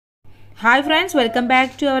Hi friends, welcome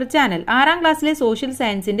back to our channel. 6ാം ക്ലാസ്സിലെ social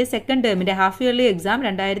സയൻസിന്റെ second ടേമിന്റെ half yearly exam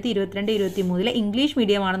 2022-23 English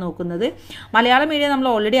മീഡിയമാണ് നോക്കുന്നത്. Malayalam medium നമ്മൾ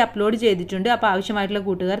already upload ചെയ്തിട്ടുണ്ട്. അപ്പോൾ ആവശ്യമായിട്ടുള്ള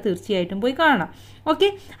കൂട്ടുകാർ തീർച്ചയായിട്ടും പോയി കാണണം. ഓക്കെ,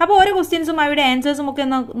 അപ്പോൾ ഓരോ ക്വസ്റ്റ്യൻസും അവയുടെ ആൻസേഴ്സും ഒക്കെ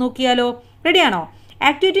നോക്കിയാലോ? റെഡിയാണോ?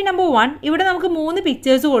 ആക്ടിവിറ്റി നമ്പർ 1, ഇവിടെ നമുക്ക് 3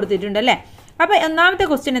 പിക്ചേഴ്സ് കൊടുത്തിട്ടുണ്ട് അല്ലേ? അപ്പോൾ ഒന്നാമത്തെ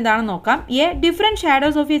ക്വസ്റ്റ്യൻ എന്താണെന്ന് നോക്കാം. Different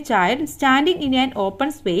shadows of A child standing in an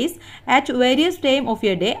open space at various time of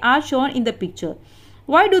A day are shown in the picture.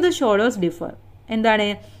 Why do the shadows differ? എന്താണ്?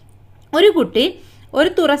 ഒരു കുട്ടി ഒരു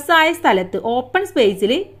തുറസായ സ്ഥലത്ത് ഓപ്പൺ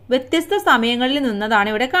സ്പേസിൽ വ്യത്യസ്ത സമയങ്ങളിൽ നിന്നതാണ്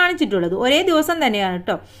ഇവിടെ കാണിച്ചിട്ടുള്ളത്. ഒരേ ദിവസം തന്നെയാണ്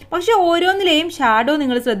കേട്ടോ. പക്ഷെ ഓരോന്നിലെയും ഷാഡോ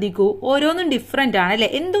നിങ്ങൾ ശ്രദ്ധിക്കൂ, ഓരോന്നും ഡിഫറെന്റ് ആണ് അല്ലെ?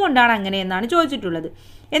 എന്തുകൊണ്ടാണ് അങ്ങനെ എന്നാണ് ചോദിച്ചിട്ടുള്ളത്.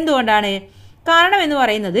 എന്തുകൊണ്ടാണ്? കാരണം എന്ന്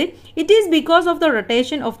പറയുന്നത് it is because of the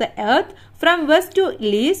rotation of the earth from west to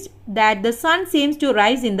east that the sun seems to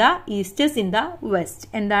rice in the ഈസ്റ്റേഴ്സ് in the west.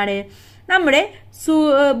 എന്താണ്? നമ്മുടെ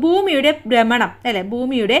ഭൂമിയുടെ ഭ്രമണം അല്ലെ,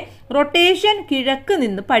 ഭൂമിയുടെ റൊട്ടേഷൻ കിഴക്ക്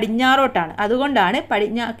നിന്ന് പടിഞ്ഞാറോട്ടാണ്. അതുകൊണ്ടാണ്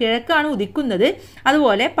കിഴക്കാണ് ഉദിക്കുന്നത്,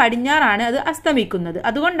 അതുപോലെ പടിഞ്ഞാറാണ് അത് അസ്തമിക്കുന്നത്.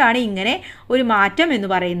 അതുകൊണ്ടാണ് ഇങ്ങനെ ഒരു മാറ്റം എന്ന്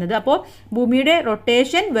പറയുന്നത്. അപ്പോൾ ഭൂമിയുടെ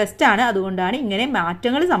റൊട്ടേഷൻ വെസ്റ്റ് ആണ്, അതുകൊണ്ടാണ് ഇങ്ങനെ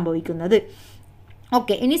മാറ്റങ്ങൾ സംഭവിക്കുന്നത്.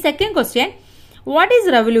 ഓക്കെ, ഇനി second question, what is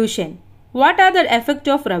revolution? What are the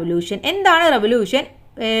effect of revolution? എന്താണ് റെവല്യൂഷൻ?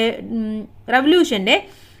 റെവല്യൂഷന്റെ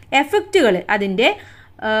എഫക്റ്റുകൾ, അതിന്റെ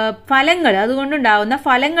ഫലങ്ങൾ, അതുകൊണ്ടുണ്ടാവുന്ന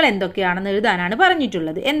ഫലങ്ങൾ എന്തൊക്കെയാണെന്ന് എഴുതാനാണ്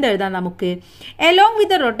പറഞ്ഞിട്ടുള്ളത്. എന്തെഴുതാം നമുക്ക്? Along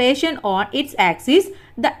with the rotation on its axis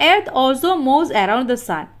the earth also moves around the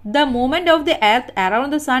sun. The movement of the earth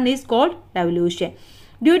around the sun is called revolution.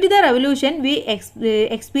 Due to the revolution we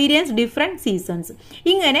experience different seasons.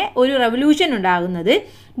 ഇങ്ങനെ ഒരു revolution ഉണ്ടാകുന്നത്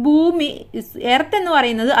ഭൂമി, earth എന്ന്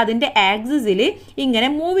പറയുന്നത് അതിന്റെ ആക്സിസിൽ ഇങ്ങനെ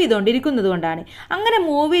move ചെയ്തുകൊണ്ടിരിക്കുന്നത് കൊണ്ടാണ്. അങ്ങനെ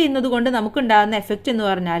മൂവ് ചെയ്യുന്നത് കൊണ്ട് നമുക്കുണ്ടാകുന്ന എഫക്റ്റ് എന്ന്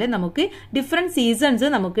പറഞ്ഞാൽ നമുക്ക് ഡിഫറെന്റ് സീസൺസ്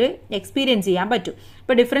നമുക്ക് എക്സ്പീരിയൻസ് ചെയ്യാൻ പറ്റും.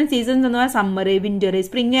 ഇപ്പോൾ ഡിഫറെന്റ് സീസൺസ് എന്ന് പറഞ്ഞാൽ സമ്മർ, വിന്റർ,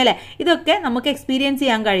 സ്പ്രിംഗ് അല്ലെ, ഇതൊക്കെ നമുക്ക് എക്സ്പീരിയൻസ്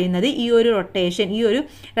ചെയ്യാൻ കഴിയുന്നത് ഈ ഒരു റൊട്ടേഷൻ, ഈ ഒരു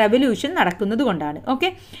റെവല്യൂഷൻ നടക്കുന്നത് കൊണ്ടാണ്.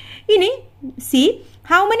 ഓക്കെ, ഇനി C,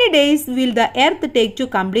 how many days will the earth take to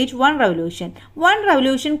complete one revolution? One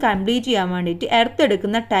revolution complete ചെയ്യാൻ വേണ്ടിയിട്ട് എർത്ത്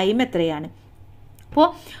എടുക്കുന്ന ടൈം എത്രയാണ്? അപ്പോൾ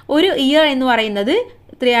ഒരു ഇയർ എന്ന് പറയുന്നത്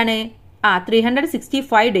എത്രയാണ്?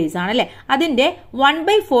 365 ഡേയ്സ് ആണ് അല്ലേ? അതിന്റെ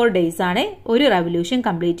 1/4 ഡേയ്സ് ആണ് ഒരു റെവല്യൂഷൻ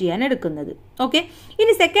കംപ്ലീറ്റ് ചെയ്യാൻ എടുക്കുന്നത്. ഓക്കെ,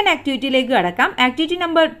 ഇനി സെക്കൻഡ് ആക്ടിവിറ്റിയിലേക്ക് കടക്കാം. Activity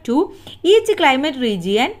number 2, each climate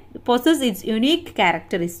region possess it's unique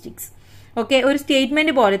characteristics. Okay, ഒരു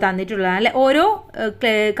സ്റ്റേറ്റ്മെന്റ് പോലെ തന്നിട്ടുള്ളതാണ് അല്ലെ? ഓരോ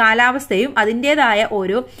കാലാവസ്ഥയും അതിൻ്റെതായ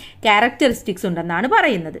ഓരോ ക്യാരക്ടറിസ്റ്റിക്സ് ഉണ്ടെന്നാണ്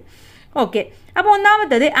പറയുന്നത്. ഓക്കെ, അപ്പോൾ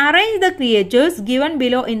ഒന്നാമത്തത്, arrange the creators given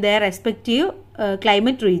below in their respective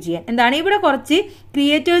climate region. എന്താണ്? ഇവിടെ കുറച്ച്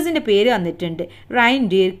ക്രിയേറ്റേഴ്സിന്റെ പേര് വന്നിട്ടുണ്ട്.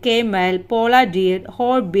 റൈൻഡിയർ, camel, polar dear,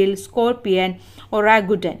 ഹോർബിൽ, scorpion,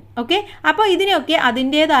 ഒറാഗുട്ടൻ. Okay, അപ്പോൾ ഇതിനൊക്കെ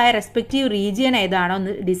അതിൻ്റെതായ റെസ്പെക്റ്റീവ് റീജിയൻ ഏതാണോ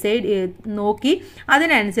എന്ന് ഡിസൈഡ് നോക്കി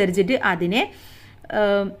അതിനനുസരിച്ചിട്ട് അതിനെ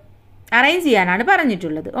അറേഞ്ച് ചെയ്യാനാണ്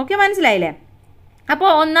പറഞ്ഞിട്ടുള്ളത്. ഓക്കെ, മനസ്സിലായില്ലേ? അപ്പോൾ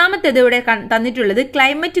ഒന്നാമത്തേത് ഇവിടെ തന്നിട്ടുള്ളത്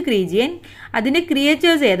ക്ലൈമറ്റിക് റീജിയൻ, അതിന്റെ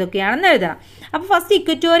ക്രിയേച്ചേഴ്സ് ഏതൊക്കെയാണെന്ന് എഴുതണം. അപ്പോൾ ഫസ്റ്റ്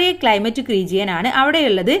ഇക്വറ്റോറിയൽ ക്ലൈമറ്റിക് റീജിയൻ ആണ്.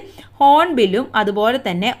 അവിടെയുള്ളത് ഹോൺബില്ലും അതുപോലെ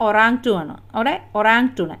തന്നെ ഒറാങ്ടുണാണ്. അവിടെ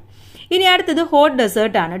ഒറാങ്ടുണൻ. ഇനി അടുത്തത് ഹോട്ട്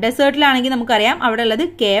ഡെസേർട്ട് ആണ്. ഡെസേർട്ടിലാണെങ്കിൽ നമുക്കറിയാം അവിടെ ഉള്ളത്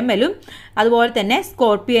കേമലും അതുപോലെ തന്നെ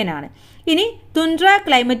സ്കോർപ്പിയൻ ആണ്. ഇനി തുൻഡ്ര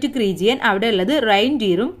ക്ലൈമറ്റിക് റീജിയൻ, അവിടെ ഉള്ളത്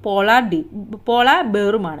റൈൻഡിയറും പോളാർ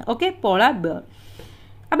ബെയറുമാണ്. Okay, polar bear.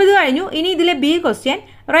 അപ്പോൾ ഇത് കഴിഞ്ഞു. ഇനി ഇതിലെ B question,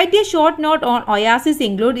 write a short note on oasis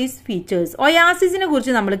include is features. ഒയാസിസിനെ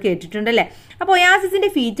കുറിച്ച് നമ്മൾ കേട്ടിട്ടുണ്ട് അല്ലേ? അപ്പോൾ ഒയാസിസിന്റെ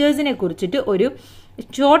ഫീച്ചേഴ്സിനെ കുറിച്ചിട്ട് ഒരു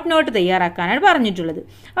ഷോർട്ട് നോട്ട് തയ്യാറാക്കാനാണ് പറഞ്ഞിട്ടുള്ളത്.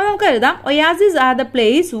 അപ്പോൾ നമുക്ക് എഴുതാം, oasis are the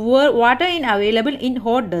place where water in available in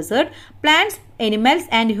hot desert. Plants, animals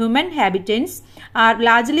and human habitats are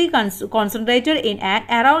largely concentrated in and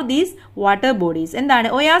around these water bodies. എന്താണ്?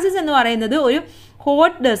 ഒയാസിസ് എന്ന് പറയുന്നത് ഒരു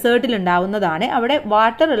ഹോട്ട് ഡെസേർട്ടിൽ ഉണ്ടാവുന്നതാണ്, അവിടെ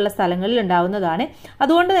വാട്ടർ ഉള്ള സ്ഥലങ്ങളിൽ ഉണ്ടാവുന്നതാണ്.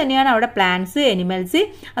 അതുകൊണ്ട് തന്നെയാണ് അവിടെ പ്ലാന്റ്സ്, എനിമൽസ്,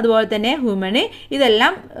 അതുപോലെ തന്നെ ഹ്യൂമന്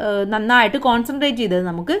ഇതെല്ലാം നന്നായിട്ട് കോൺസെൻട്രേറ്റ് ചെയ്തത്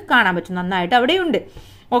നമുക്ക് കാണാൻ പറ്റും. നന്നായിട്ട് അവിടെയുണ്ട്.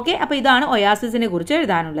 ഓക്കെ, അപ്പോൾ ഇതാണ് ഒയാസിസിനെ കുറിച്ച്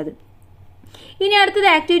എഴുതാനുള്ളത്. ഇനി അടുത്തത്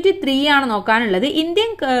ആക്ടിവിറ്റി 3 ആണ് നോക്കാനുള്ളത്.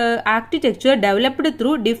 Indian architecture developed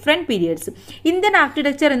through different periods. Indian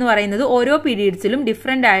architecture എന്ന് പറയുന്നത് ഓരോ പീരിയഡ്സിലും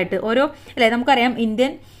ഡിഫറെന്റ് ആയിട്ട് ഓരോ അല്ലെ, നമുക്കറിയാം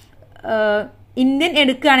ഇന്ത്യൻ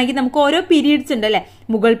എടുക്കുകയാണെങ്കിൽ നമുക്ക് ഓരോ പീരീഡ്സ് ഉണ്ട് അല്ലെ?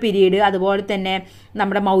 മുഗൾ പീരീഡ്, അതുപോലെ തന്നെ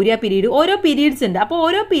നമ്മുടെ മൗര്യ പീരീഡ്, ഓരോ പീരീഡ്സ് ഉണ്ട്. അപ്പോൾ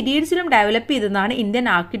ഓരോ പീരീഡ്സിലും ഡെവലപ്പ് ചെയ്തതാണ് ഇന്ത്യൻ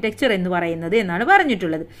ആർക്കിടെക്ചർ എന്ന് പറയുന്നത് എന്നാണ്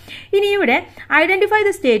പറഞ്ഞിട്ടുള്ളത്. ഇനി ഇവിടെ identify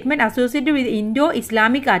the statement associated with Indo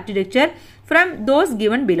Islamic architecture from those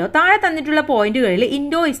given below. താഴെ തന്നിട്ടുള്ള പോയിന്റുകളിൽ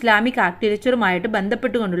ഇൻഡോ ഇസ്ലാമിക് ആർക്കിടെക്ചറുമായിട്ട്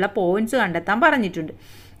ബന്ധപ്പെട്ടുകൊണ്ടുള്ള പോയിന്റ്സ് കണ്ടെത്താൻ പറഞ്ഞിട്ടുണ്ട്.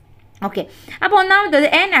 Okay. അപ്പോൾ ഒന്നാമത്തേത്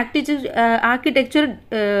an architecture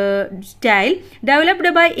style developed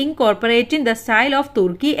by incorporating the style of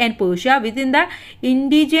Turkey and Persia within the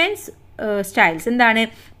indigenous styles. എന്താണ്?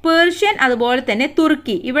 Persian അതുപോലെ തന്നെ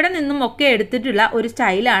തുർക്കി ഇവിടെ നിന്നും ഒക്കെ എടുത്തിട്ടുള്ള ഒരു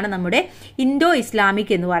സ്റ്റൈലാണ് നമ്മുടെ ഇൻഡോ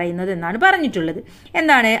ഇസ്ലാമിക് എന്ന് പറയുന്നത് എന്നാണ് പറഞ്ഞിട്ടുള്ളത്.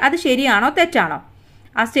 എന്താണ്? അത് ശരിയാണോ തെറ്റാണോ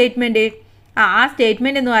ആ സ്റ്റേറ്റ്മെന്റ്? ആ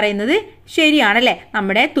സ്റ്റേറ്റ്മെന്റ് എന്ന് പറയുന്നത് ശരിയാണല്ലേ.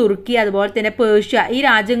 നമ്മുടെ തുർക്കി അതുപോലെ തന്നെ പേർഷ്യ ഈ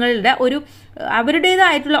രാജ്യങ്ങളുടെ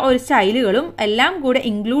അവരുടേതായിട്ടുള്ള ഒരു സ്റ്റൈലുകളും എല്ലാം കൂടെ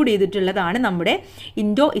ഇൻക്ലൂഡ് ചെയ്തിട്ടുള്ളതാണ് നമ്മുടെ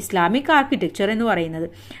ഇൻഡോ ഇസ്ലാമിക് ആർക്കിടെക്ചർ എന്ന് പറയുന്നത്.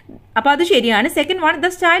 അപ്പോൾ അത് ശരിയാണ്. Second one, the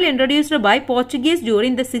style introduced by Portuguese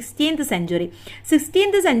during the 16th century.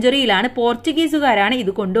 16th centuryയിലാണ് പോർച്ചുഗീസുകാരാണ്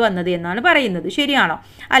ഇത് കൊണ്ടുവന്നത് എന്നാണ് പറയുന്നത്. ശരിയാണോ?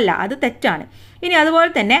 അല്ല, അത് തെറ്റാണ്. ഇനി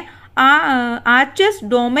അതുപോലെ തന്നെ arches,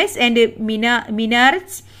 Domus and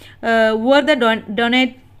മിനാരറ്റ്സ്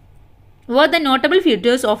were the notable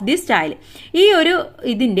features of this style. ഈ ഒരു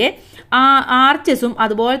ഇതിന്റെ ആർച്ചസും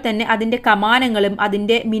അതുപോലെ തന്നെ അതിന്റെ കമാനങ്ങളും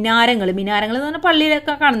അതിന്റെ മിനാരങ്ങൾ എന്ന് പറഞ്ഞാൽ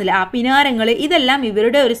പള്ളിയിലൊക്കെ കാണുന്നില്ല, ആ മിനാരങ്ങൾ ഇതെല്ലാം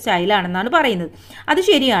ഇവരുടെ ഒരു സ്റ്റൈലാണെന്നാണ് പറയുന്നത്. അത്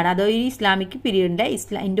ശരിയാണ്. അത് ഈ ഇസ്ലാമിക് പീരീഡിന്റെ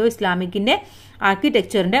ഇൻഡോ ഇസ്ലാമിക്കിന്റെ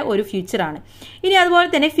ആർക്കിടെക്ചറിന്റെ ഒരു ഫ്യൂച്ചറാണ്. ഇനി അതുപോലെ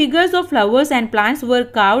തന്നെ figures of flowers and plants were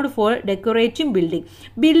carved four decorating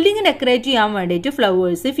building decorate ചെയ്യാൻ വേണ്ടിയിട്ട്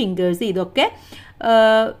ഫ്ലവേഴ്സ്, ഫിംഗേഴ്സ് ഇതൊക്കെ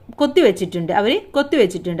കൊത്തിവെച്ചിട്ടുണ്ട്.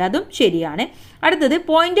 അതും ശരിയാണ്. അടുത്തത്,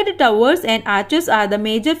 pointed towers and arches are the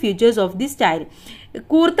major features of the style.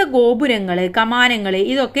 കൂർത്ത ഗോപുരങ്ങൾ, കമാനങ്ങൾ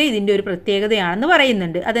ഇതൊക്കെ ഇതിന്റെ ഒരു പ്രത്യേകതയാണെന്ന്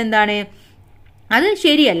പറയുന്നുണ്ട്. അതെന്താണ്? അത്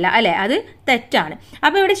ശരിയല്ല അല്ലെ, അത് തെറ്റാണ്.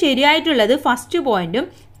 അപ്പൊ ഇവിടെ ശരിയായിട്ടുള്ളത് ഫസ്റ്റ് പോയിന്റും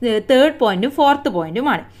തേർഡ് പോയിന്റും ഫോർത്ത്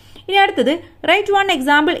പോയിന്റുമാണ്. ഇനി അടുത്തത്, right one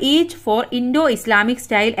example each for Indo Islamic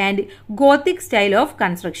style and Gothic style of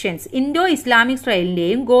constructions. Indo Islamic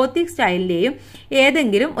സ്റ്റൈലിന്റെയും Gothic സ്റ്റൈലിന്റെയും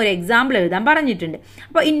ഏതെങ്കിലും ഒരു എക്സാമ്പിൾ എഴുതാൻ പറഞ്ഞിട്ടുണ്ട്.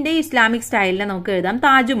 അപ്പോൾ ഇൻഡോ ഇസ്ലാമിക് സ്റ്റൈലിനെ നമുക്ക് എഴുതാം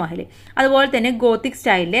താജ്മഹൽ, അതുപോലെ തന്നെ Gothic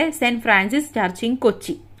സ്റ്റൈലിലെ saint Francis church in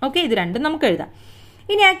Kochi. Okay, ഇത് രണ്ടും നമുക്ക് എഴുതാം.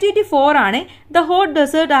 ഇനി ആക്ടിവിറ്റി 4 ആണ്. The hot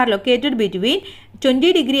desert are located between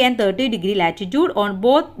 20° and 30° latitude on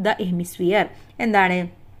both the hemisphere. എന്താണ്?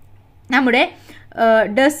 നമ്മുടെ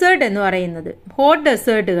ഡെസേർട്ട് എന്ന് പറയുന്നത്, ഹോട്ട്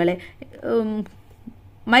ഡെസേർട്ടുകൾ,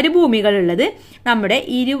 മരുഭൂമികളുള്ളത് നമ്മുടെ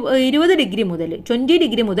 20° മുതൽ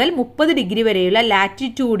 20° മുതൽ 30° വരെയുള്ള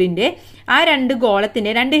ലാറ്റിറ്റ്യൂഡിന്റെ ആ രണ്ട്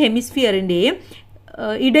ഗോളത്തിന്റെ രണ്ട് ഹെമിസ്ഫിയറിന്റെയും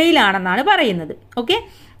ഇടയിലാണെന്നാണ് പറയുന്നത്. ഓക്കെ,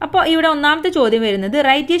 അപ്പോൾ ഇവിടെ ഒന്നാമത്തെ ചോദ്യം വരുന്നത്,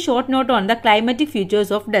 write a short note on the climatic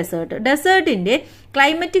futures of desert. ഡെസേർട്ടിന്റെ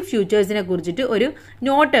climatic ഫ്യൂച്ചേഴ്സിനെ കുറിച്ചിട്ട് ഒരു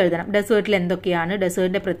നോട്ട് എഴുതണം. ഡെസേർട്ടിൽ എന്തൊക്കെയാണ്,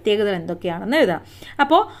 ഡെസേർട്ടിന്റെ പ്രത്യേകതകൾ എന്തൊക്കെയാണെന്ന് എഴുതണം.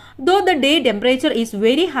 അപ്പോൾ though the day temperature is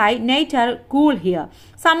very high, night R cool here.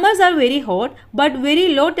 Summers are very hot, but very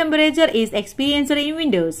low temperature is experienced in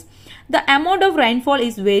winters. The amount of rainfall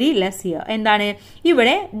is very less here. എന്താണ്?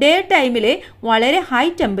 ഇവിടെ day ടൈമിൽ വളരെ high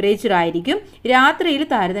temperature ആയിരിക്കും, രാത്രിയിൽ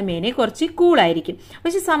താരതമ്യേന കുറച്ച് കൂളായിരിക്കും.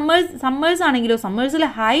 പക്ഷെ summers ആണെങ്കിലോ സമ്മേഴ്സിൽ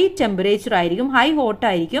ഹൈ ടെമ്പറേച്ചർ ആയിരിക്കും, ഹൈ ഹോട്ട്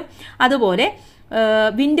ആയിരിക്കും. അതുപോലെ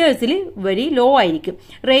വിന്റേഴ്സിൽ വെരി ലോ ആയിരിക്കും.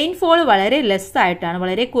 റെയിൻഫോൾ വളരെ ലെസ് ആയിട്ടാണ്,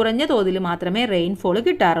 വളരെ കുറഞ്ഞ തോതിൽ മാത്രമേ റെയിൻഫോൾ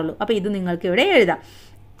കിട്ടാറുള്ളൂ. അപ്പോൾ ഇത് നിങ്ങൾക്ക് ഇവിടെ എഴുതാം.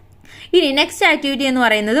 ഇനി നെക്സ്റ്റ് ആക്ടിവിറ്റി എന്ന്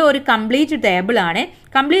പറയുന്നത് ഒരു കംപ്ലീറ്റ് ടേബിൾ ആണ്.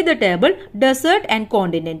 Complete the table desert and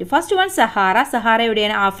continent. First one Sahara. Sahara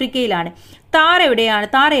എവിടെയാണ്? ആഫ്രിക്കയിലാണ്. താർ എവിടെയാണ്?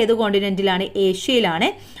 താർ ഏത് കോണ്ടിനെന്റിലാണ്? ഏഷ്യയിലാണ്.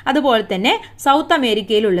 അതുപോലെ തന്നെ സൗത്ത്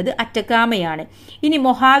അമേരിക്കയിലുള്ളത് അറ്റക്കാമയാണ്. ഇനി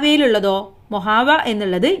മൊഹാവയിലുള്ളതോ? മൊഹാവ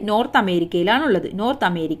എന്നുള്ളത് നോർത്ത് അമേരിക്കയിലാണുള്ളത്, നോർത്ത്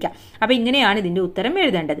അമേരിക്ക. അപ്പൊ ഇങ്ങനെയാണ് ഇതിന്റെ ഉത്തരം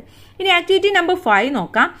എഴുതേണ്ടത്. ഇനി ആക്ടിവിറ്റി നമ്പർ 5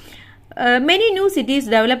 നോക്കാം. Many new cities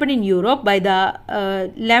developed in Europe by the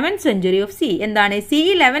 11th century of CE. എന്താണ്? CE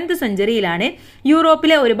 11th centuryയിലാണ്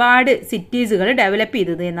യൂറോപ്പിലെ ഒരുപാട് സിറ്റീസുകൾ ഡെവലപ്പ്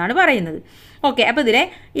ചെയ്തത് എന്നാണ് പറയുന്നത്. ഓക്കെ, അപ്പോൾ ഇതിലെ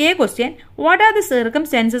question, what are the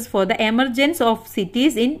circumstances for the emergence of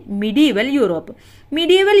cities in medieval Europe?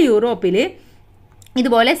 Medieval യൂറോപ്പിൽ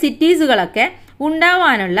ഇതുപോലെ സിറ്റീസുകളൊക്കെ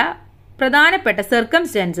ഉണ്ടാവാനുള്ള പ്രധാനപ്പെട്ട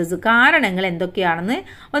സർക്കംസ്റ്റാൻസസ്, കാരണങ്ങൾ എന്തൊക്കെയാണെന്ന്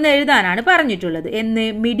ഒന്ന് എഴുതാനാണ് പറഞ്ഞിട്ടുള്ളത്. എന്ന്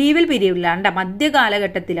മിഡീവൽ പീരീഡിലാണ്,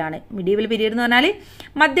 മധ്യകാലഘട്ടത്തിലാണ്. മിഡീവൽ പീരീഡ് എന്ന് പറഞ്ഞാൽ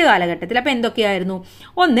മധ്യകാലഘട്ടത്തിൽ. അപ്പോൾ എന്തൊക്കെയായിരുന്നു?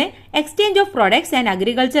 ഒന്ന്, exchange of products and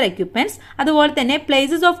agriculture equipments, അതുപോലെ തന്നെ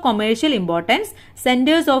places of commercial importance,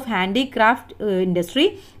 centres of handicraft industry,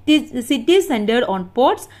 cities centered on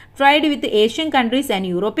ports, trade with Asian countries and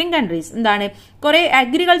European countries. എന്താണ്? കുറെ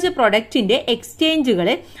അഗ്രികൾച്ചർ പ്രൊഡക്റ്റിന്റെ എക്സ്ചേഞ്ചുകൾ,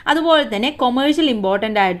 അതുപോലെ തന്നെ കൊമേഴ്ഷ്യൽ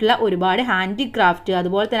ഇമ്പോർട്ടൻ്റ് ആയിട്ടുള്ള ഒരുപാട് ഹാൻഡിക്രാഫ്റ്റ്,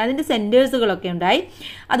 അതുപോലെ തന്നെ അതിന്റെ സെന്റേഴ്സുകളൊക്കെ ഉണ്ടായി.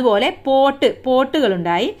 അതുപോലെ പോർട്ടുകൾ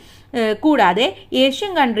ഉണ്ടായി. കൂടാതെ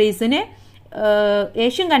ഏഷ്യൻ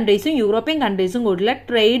കൺട്രീസും യൂറോപ്യൻ കൺട്രീസും കൂടിയുള്ള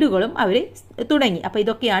ട്രേഡുകളും അവർ തുടങ്ങി. അപ്പോൾ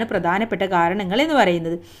ഇതൊക്കെയാണ് പ്രധാനപ്പെട്ട കാരണങ്ങൾ എന്ന്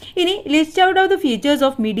പറയുന്നത്. ഇനി list out of the features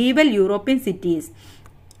of medieval European cities.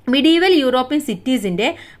 Medieval European സിറ്റീസിന്റെ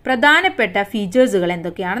പ്രധാനപ്പെട്ട ഫീച്ചേഴ്സുകൾ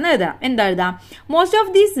എന്തൊക്കെയാണെന്ന് എഴുതാം. എന്താ എഴുതാം? Most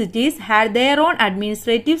of these cities had their own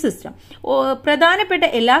administrative system. പ്രധാനപ്പെട്ട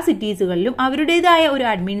എല്ലാ സിറ്റീസുകളിലും അവരുടേതായ ഒരു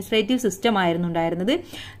അഡ്മിനിസ്ട്രേറ്റീവ് സിസ്റ്റം ആയിരുന്നു ഉണ്ടായിരുന്നത്.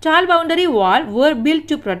 Tall boundary wall were build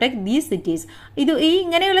to protect these cities.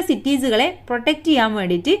 ഇങ്ങനെയുള്ള സിറ്റീസുകളെ പ്രൊട്ടക്ട് ചെയ്യാൻ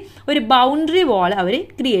വേണ്ടിയിട്ട് ഒരു ബൗണ്ടറി വാൾ അവർ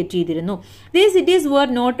ക്രിയേറ്റ് ചെയ്തിരുന്നു. These cities were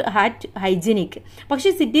not hygienic.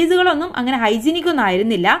 പക്ഷെ സിറ്റീസുകളൊന്നും അങ്ങനെ ഹൈജീനിക് ഒന്നും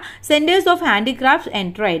ആയിരുന്നില്ല. Centres of handicraft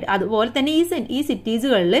and trade. അതുപോലെ തന്നെ ഈ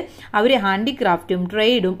സിറ്റീസുകളിൽ അവർ ഹാൻഡിക്രാഫ്റ്റും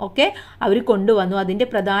ട്രേഡും ഒക്കെ അവർ കൊണ്ടുവന്നു. അതിന്റെ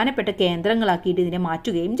പ്രധാനപ്പെട്ട കേന്ദ്രങ്ങളാക്കിയിട്ട് ഇതിനെ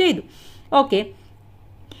മാറ്റുകയും ചെയ്തു. ഓക്കെ,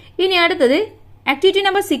 ഇനി അടുത്തത് ആക്ടിവിറ്റി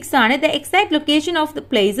നമ്പർ 6 ആണ്. The exact location of the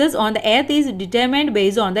places on the earth is determined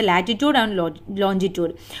based on the latitude and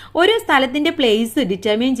longitude. ഒരു സ്ഥലത്തിന്റെ പ്ലേസ്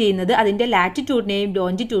ഡിറ്റർമൈൻ ചെയ്യുന്നത് അതിന്റെ ലാറ്റിറ്റ്യൂഡിനെയും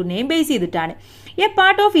ലോഞ്ചിറ്റ്യൂഡിനെയും ബേസ് ചെയ്തിട്ടാണ്. A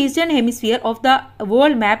part of eastern hemisphere of the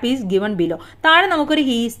world map is given below. താഴെ നമുക്കൊരു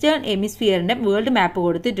eastern ഹെമിസ്ഫിയറിന്റെ world map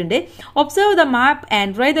കൊടുത്തിട്ടുണ്ട്. Observe the map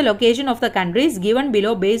and write the location of the countries given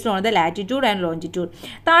below based on the latitude and longitude.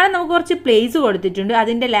 താഴെ നമുക്ക് കുറച്ച് place കൊടുത്തിട്ടുണ്ട്.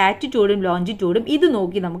 അതിന്റെ ലാറ്റിറ്റ്യൂഡും ലോഞ്ചിറ്റ്യൂഡും ഇത്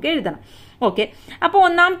നോക്കി നമുക്ക് എഴുതണം. ഓക്കെ, അപ്പോൾ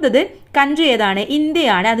ഒന്നാമത്തത് കൺട്രി ഏതാണ്?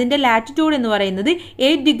 ഇന്ത്യയാണ്. അതിന്റെ ലാറ്റിറ്റ്യൂഡ് എന്ന് പറയുന്നത്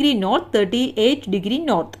 8 ഡിഗ്രി നോർത്ത്, 38 ഡിഗ്രി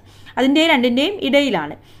നോർത്ത്. അതിന്റെ രണ്ടിന്റെയും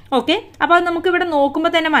ഇടയിലാണ്. ഓക്കെ, അപ്പോൾ അത് നമുക്ക് ഇവിടെ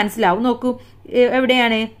നോക്കുമ്പോൾ തന്നെ മനസ്സിലാവും. നോക്കൂ,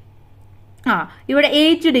 എവിടെയാണ്? ഇവിടെ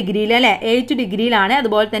 8 ഡിഗ്രിയിൽ അല്ലെ, 8 ഡിഗ്രിയിലാണ്.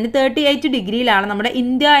 അതുപോലെ തന്നെ 38 ഡിഗ്രിയിലാണ് നമ്മുടെ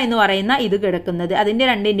ഇന്ത്യ എന്ന് പറയുന്ന ഇത് കിടക്കുന്നത്. അതിന്റെ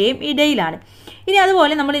രണ്ടിന്റെയും ഇടയിലാണ്. ഇനി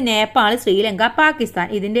അതുപോലെ നമ്മൾ നേപ്പാൾ, ശ്രീലങ്ക, പാകിസ്ഥാൻ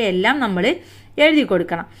ഇതിന്റെ എല്ലാം നമ്മൾ എഴുതി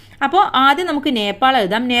കൊടുക്കണം. അപ്പോൾ ആദ്യം നമുക്ക് നേപ്പാൾ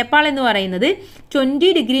എഴുതാം. നേപ്പാൾ എന്ന് പറയുന്നത് 20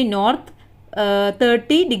 ഡിഗ്രി നോർത്ത്,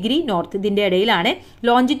 30 ഡിഗ്രി നോർത്ത് ഇതിന്റെ ഇടയിലാണ്.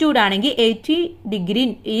 ലോഞ്ചിറ്റ്യൂഡ് ആണെങ്കിൽ 80 degree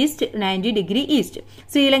east, 90 degree east.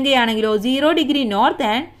 ശ്രീലങ്കയാണെങ്കിലോ 0 degree north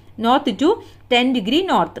and north to 10 degree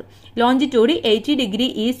north. Longitude 80 degree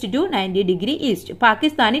east to 90 degree east.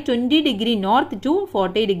 Pakistani 20 degree north to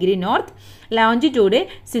 40 degree north. Longitude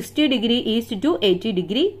 60 degree east to 80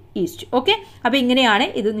 degree east. Okay, അപ്പൊ ഇങ്ങനെയാണ്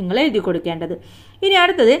ഇത് നിങ്ങൾ എഴുതി കൊടുക്കേണ്ടത്. ഇനി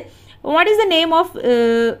അടുത്തത് what is the name of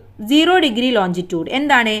 0 degree longitude?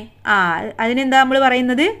 എന്താണ്? അതിനെന്താ നമ്മൾ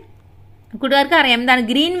പറയുന്നത്? കൂട്ടുകാർക്ക് അറിയാം എന്താണ്?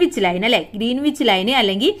 ഗ്രീൻവിച്ച് ലൈൻ അല്ലെ. ഗ്രീൻവിച്ച് ലൈൻ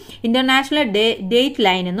അല്ലെങ്കിൽ ഇന്റർനാഷണൽ ഡേറ്റ്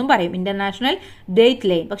ലൈൻ എന്നും പറയും. International date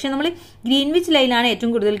line. പക്ഷെ നമ്മൾ ഗ്രീൻവിച്ച് ലൈനാണ്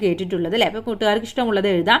ഏറ്റവും കൂടുതൽ കേട്ടിട്ടുള്ളത് അല്ലെ. അപ്പൊ കൂട്ടുകാർക്ക് ഇഷ്ടമുള്ളത്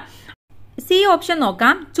എഴുതാം. സി ഓപ്ഷൻ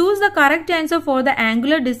നോക്കാം. Choose the correct answer for the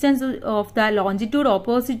angular distance of the longitude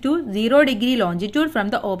opposite to 0 degree longitude from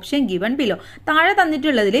the option given below. താഴെ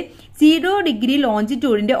തന്നിട്ടുള്ളതിൽ 0 ഡിഗ്രി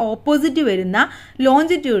ലോഞ്ചിറ്റ്യൂഡിന്റെ ഓപ്പോസിറ്റ് വരുന്ന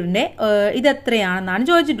ലോഞ്ചിറ്റ്യൂഡിന്റെ ഇത് എത്രയാണെന്നാണ്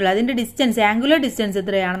ചോദിച്ചിട്ടുള്ളത്. അതിന്റെ ഡിസ്റ്റൻസ്, ആംഗുലർ ഡിസ്റ്റൻസ്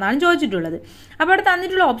എത്രയാണെന്നാണ് ചോദിച്ചിട്ടുള്ളത്. അപ്പോൾ അവിടെ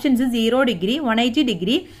തന്നിട്ടുള്ള options 0 degree, 180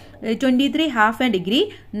 degree, 23.5 degree,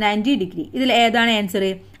 90 degree. ഇതിൽ ഏതാണ് ആൻസർ?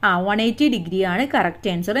 180 ഡിഗ്രിയാണ്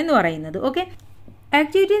കറക്റ്റ് ആൻസർ എന്ന് പറയുന്നത്. ഓക്കെ,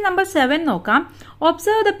 ആക്ടിവിറ്റി നമ്പർ 7 നോക്കാം.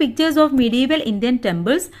 Observe the pictures of medieval Indian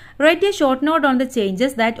temples. Write a short note on the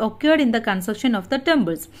changes that occurred in the construction of the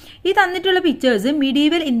temples. ഈ തന്നിട്ടുള്ള pictures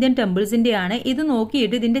medieval Indian temples-ന്റെ ആണ്. ഇത്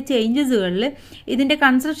നോക്കിയിട്ട് ഇതിന്റെ ചേഞ്ചസുകളിൽ, ഇതിന്റെ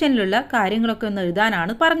കൺസ്ട്രക്ഷനിലുള്ള കാര്യങ്ങളൊക്കെ ഒന്ന്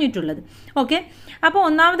എഴുതാനാണ് പറഞ്ഞിട്ടുള്ളത്. ഓക്കെ, അപ്പോൾ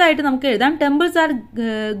ഒന്നാമതായിട്ട് നമുക്ക് എഴുതാം. Temples R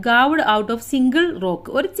ഗാവ്ഡ് out of single rock.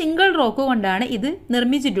 ഒരു സിംഗിൾ റോക്ക് കൊണ്ടാണ് ഇത്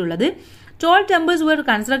നിർമ്മിച്ചിട്ടുള്ളത്. Tall temples were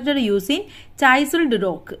constructed using chiseled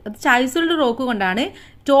rock. chiseled rock കൊണ്ടാണ്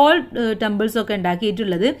tall temples ഒക്കെ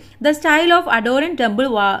ഉണ്ടാക്കിയിട്ടുള്ളത്. The style of Adoran temple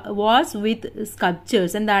was with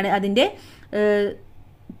sculptures. എന്താണ്? അതിന്റെ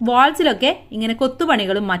വാൾസിലൊക്കെ ഇങ്ങനെ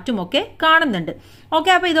കൊത്തുപണികളും മറ്റുമൊക്കെ കാണുന്നുണ്ട്.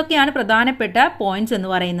 ഓക്കെ, അപ്പൊ ഇതൊക്കെയാണ് പ്രധാനപ്പെട്ട പോയിന്റ്സ്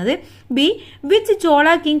എന്ന് പറയുന്നത്. B, which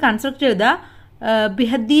Chola king constructed the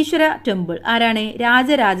Brihadeeswara temple? ആരാണ്?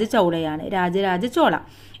 രാജരാജ ചോളയാണ്. രാജരാജ ചോള.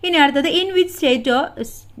 ഇനി അടുത്തത് in which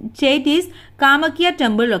state is Kamakhya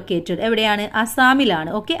temple located? എവിടെയാണ്? അസാമിലാണ്.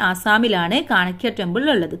 ഓക്കെ, ആസാമിലാണ് കാമക്യ ടെമ്പിൾ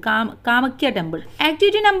ഉള്ളത്. Kamakhya temple.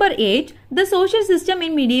 Activity number 8. The social system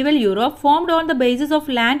in medieval Europe formed on the basis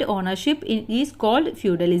of land ownership is called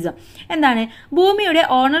feudalism. എന്താണ്? ഭൂമിയുടെ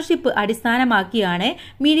ownership അടിസ്ഥാനമാക്കിയാണ്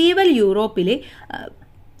medieval യൂറോപ്പിൽ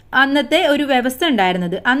അന്നത്തെ ഒരു വ്യവസ്ഥ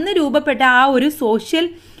ഉണ്ടായിരുന്നത്. അന്ന് രൂപപ്പെട്ട ആ ഒരു സോഷ്യൽ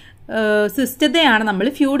സിസ്റ്റത്തെയാണ് നമ്മൾ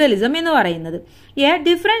ഫ്യൂഡലിസം എന്ന് പറയുന്നത്.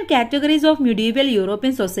 Different categories of medieval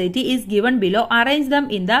European society is given below. Arrange them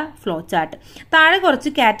in the flow chart. താഴെ കുറച്ച്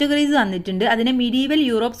കാറ്റഗറീസ് തന്നിട്ടുണ്ട്. അതിനെ medieval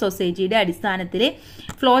യൂറോപ്പ് സൊസൈറ്റിയുടെ അടിസ്ഥാനത്തിൽ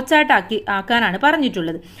ഫ്ലോ ചാർട്ട് ആക്കാനാണ്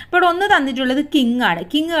പറഞ്ഞിട്ടുള്ളത്. അപ്പോൾ ഒന്ന് തന്നിട്ടുള്ളത് കിങ് ആണ്.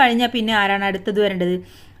 കിങ് കഴിഞ്ഞാൽ പിന്നെ ആരാണ് അടുത്തത് വരേണ്ടത്?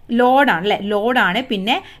 ലോഡാണ് അല്ലെ. ലോഡാണ്.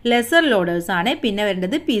 പിന്നെ ലെസർ ലോഡേഴ്സ് ആണ്. പിന്നെ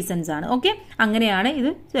വരേണ്ടത് പീസൻസ് ആണ്. ഓക്കെ, അങ്ങനെയാണ്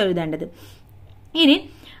ഇത് എഴുതേണ്ടത്. ഇനി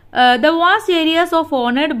the vast areas of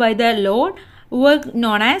owned by the lord were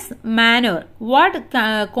known as manor. What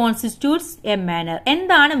constitutes a manor?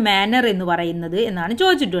 എന്താണ് manor എന്ന് പറയുന്നത് എന്നാണ്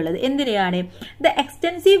ചോദിച്ചിട്ടുള്ളത്. എന്തിനാണ്? The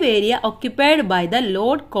extensive area occupied by the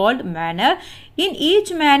lord called manor. In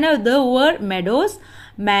each manor there were meadows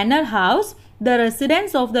manor house the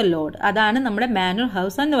residence of the Lord, അതാണ് നമ്മുടെ manor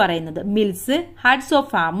house എന്ന് പറയുന്നത്. Mills, huts of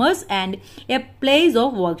farmers and A place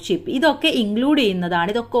of വർക്ക്ഷിപ്പ്, ഇതൊക്കെ include ചെയ്യുന്നതാണ്.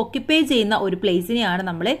 ഇതൊക്കെ occupy ചെയ്യുന്ന ഒരു പ്ലേസിനെയാണ്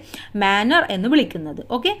നമ്മൾ മാനർ എന്ന് വിളിക്കുന്നത്.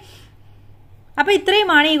 ഓക്കെ, അപ്പോൾ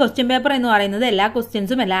ഇത്രയുമാണ് ഈ ക്വസ്റ്റ്യൻ പേപ്പർ എന്ന് പറയുന്നത്. എല്ലാ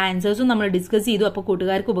ക്വസ്റ്റ്യൻസും എല്ലാ ആൻസേഴ്സും നമ്മൾ ഡിസ്കസ് ചെയ്തു. അപ്പോൾ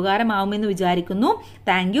കൂട്ടുകാർക്ക് ഉപകാരമാവുമെന്ന് വിചാരിക്കുന്നു.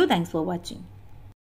 Thanks for watching.